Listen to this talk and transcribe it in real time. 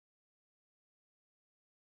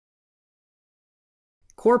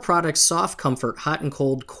Core Products Soft Comfort Hot and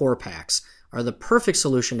Cold Core Packs are the perfect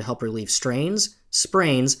solution to help relieve strains,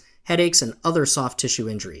 sprains, headaches, and other soft tissue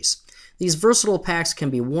injuries. These versatile packs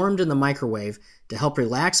can be warmed in the microwave to help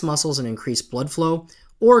relax muscles and increase blood flow,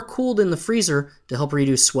 or cooled in the freezer to help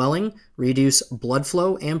reduce swelling, reduce blood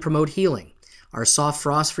flow, and promote healing. Our soft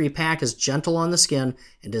frost-free pack is gentle on the skin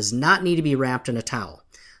and does not need to be wrapped in a towel.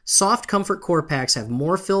 Soft Comfort Core Packs have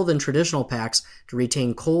more fill than traditional packs to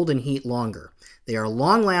retain cold and heat longer. They are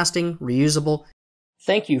long-lasting, reusable.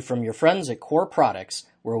 Thank you from your friends at Core Products,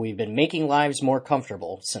 where we've been making lives more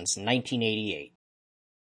comfortable since 1988.